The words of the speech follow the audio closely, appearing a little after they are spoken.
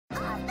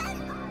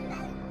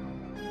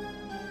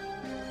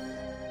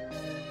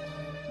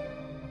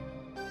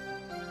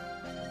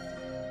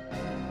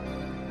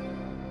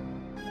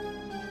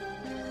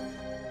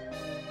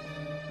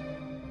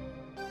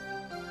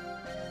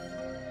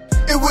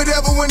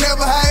whatever,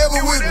 whenever,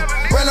 however with me.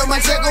 Ran on my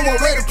check, I won't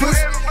ready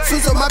pussy.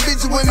 Switch up my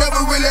bitches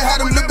whenever, really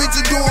had them little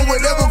bitches doing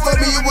whatever for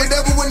me.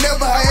 Whatever,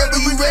 whenever, however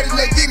you ready,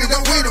 let's get it,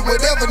 I'm with it,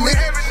 whatever, nigga.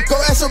 Go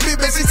ask your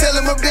bitch, she tell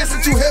him I'm dancing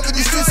too heavy.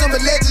 The streets, I'm a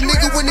legend,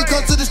 nigga. When it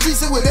comes to the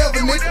streets, and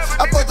whatever, nigga.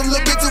 I fuck them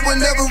little bitches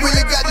whenever,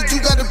 really got the,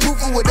 you got the proof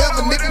of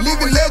whatever, nigga.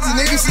 Living legend,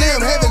 nigga, slim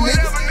heavy,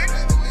 nigga.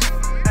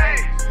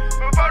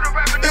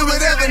 And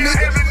whatever,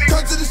 nigga.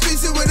 Come to the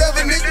streets and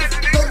whatever, nigga.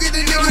 Don't get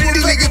the nigga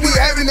with nigga be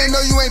having, they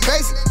know you ain't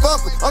basic.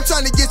 Fuck it, I'm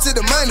trying to get to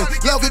the money.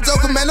 Love it,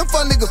 joker, man, I'm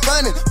fun nigga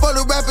funny. For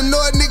the rapping, know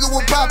a nigga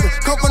will poppin'.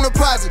 Come from the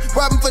project,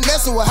 robbing,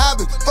 finessing with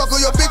hobby. Fuck on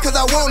your bitch cause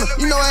I want her.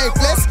 You know I ain't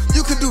flex,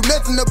 you can do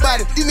nothing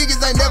about it. These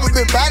niggas ain't never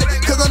been body,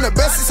 cause I'm the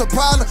best, it's a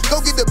problem. Go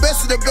get the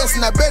best of the best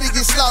and I bet it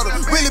get slaughtered.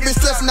 Really been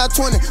stressing out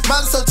 20.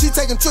 Mine so cheap,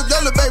 taking trips,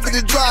 y'all the baby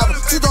the driver.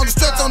 She's on the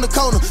stretch on the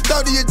corner.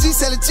 30 a G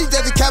selling cheap,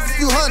 that the cap a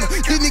few hundred.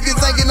 These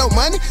niggas ain't get no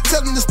money.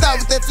 Tell them to stop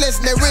with that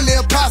flesh and they really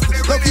imposter.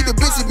 Low key the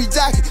bitches be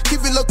jocking.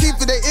 Keep it low key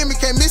for they image,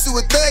 can't miss it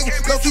with thugging.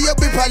 Low key your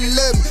bitch probably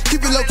love me.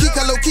 Keep it low key,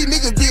 cause low key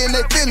niggas be in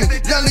that feeling.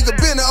 Young nigga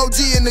been an OG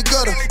in the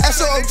gutter.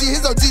 Ask your OG,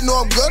 his OG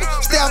know I'm gutter.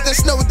 Stay out that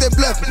snow with that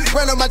bluffing.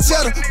 Run on my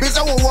cheddar, bitch,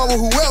 I won't war with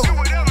whoever.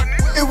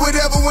 And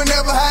whatever,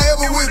 whenever,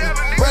 however with me.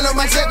 Run on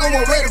my check, I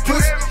won't ready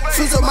pussy.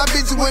 Switch up my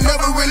bitches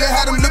whenever, really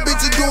had them little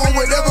bitches doing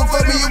whatever for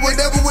me.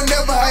 Whatever,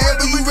 whenever,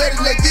 however you ready,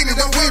 let's get it,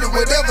 I'm with it,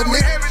 whatever,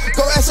 nigga.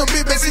 Go ask your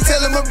bitch, she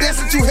tell him I'm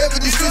dancing too heavy.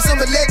 The streets, I'm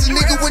a legend,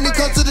 nigga. When it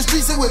comes to the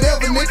streets and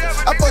whatever, nigga.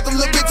 I fuck them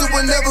little bitches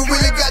whenever,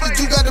 really got the,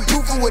 you got the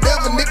proof of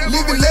whatever, nigga.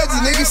 Living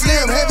legend, nigga,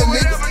 slim heavy,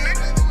 nigga.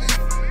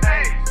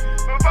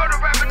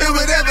 And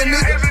whatever,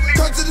 nigga.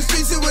 Come to the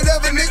streets and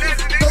whatever, nigga.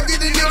 Don't get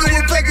the nigga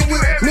with fucking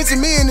with. Mention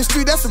me in the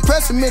street, that's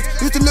impressive, man.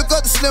 Used to look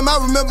up to Slim, I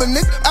remember,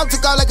 nigga. I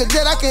took out like a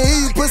jet, I can hear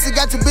you, pussy.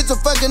 Got your bitch a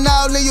fucking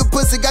all in your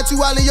pussy. Got you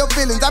all in your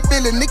feelings, I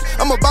feel it, nigga.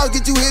 I'm about to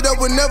get you hit up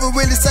whenever,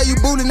 really say you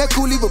bootin'. That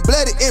cool, leave a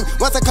bloody in.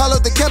 Once I call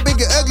up the cap, it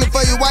get ugly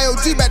for you.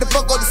 YOG, back the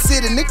fuck up the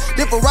city, nigga.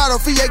 Different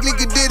free egg,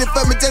 nigga did it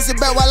for me. Just sit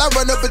back while I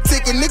run up a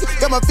ticket, nigga.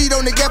 Got my feet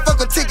on the gas,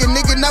 fuck a ticket,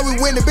 nigga. Now we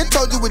winning, bitch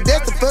told you with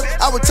death to fuck.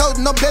 I was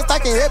chosen, I'm blessed, I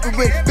can help it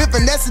win. Been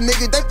finessing,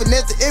 nigga, they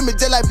finesse the image.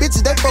 Just like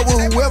bitches, they fuck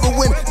with whoever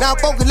win. Now I'm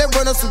focused, let's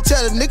run up some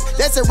cheddar, nigga.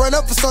 That's it, run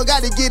up for some,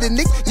 gotta get it,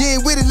 nigga. You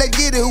ain't with it, let's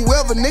get it,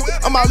 whoever, nigga.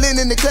 I'm all in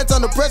the clutch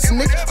on the pressure,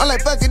 nigga. I'm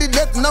like, fuck it, it's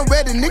nothing, I'm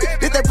ready, nigga.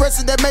 This that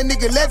pressure that make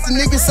nigga lesson,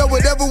 nigga. So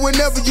whatever,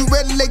 whenever you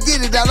ready, let's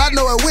get it. All I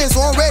know it wins,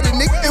 so I'm ready,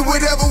 nigga. And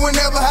whatever,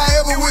 whenever,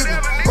 however with me.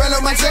 Run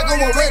on my check, I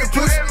won't ready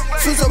pussy.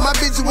 Switch up my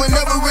bitches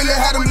whenever, really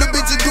had them little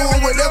bitches doing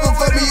whatever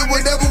for me.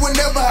 Whatever,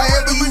 whenever,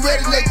 however you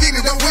ready, let's get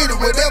it, I'm with it,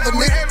 whatever,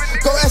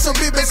 nigga. Go ask your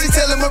bitch, she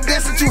tell him I'm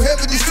dancing too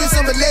heavy. The streets,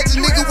 I'm a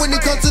legend, nigga. When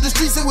it comes to the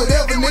streets and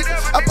whatever, nigga.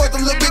 I fuck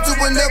them little bitches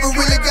whenever,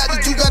 really got the,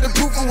 you got the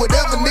proof of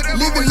whatever, nigga.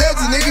 Living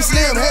legend, nigga,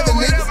 slim heavy,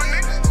 nigga.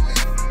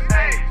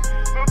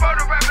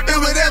 And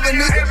whatever,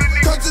 nigga.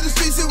 Come to the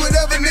streets and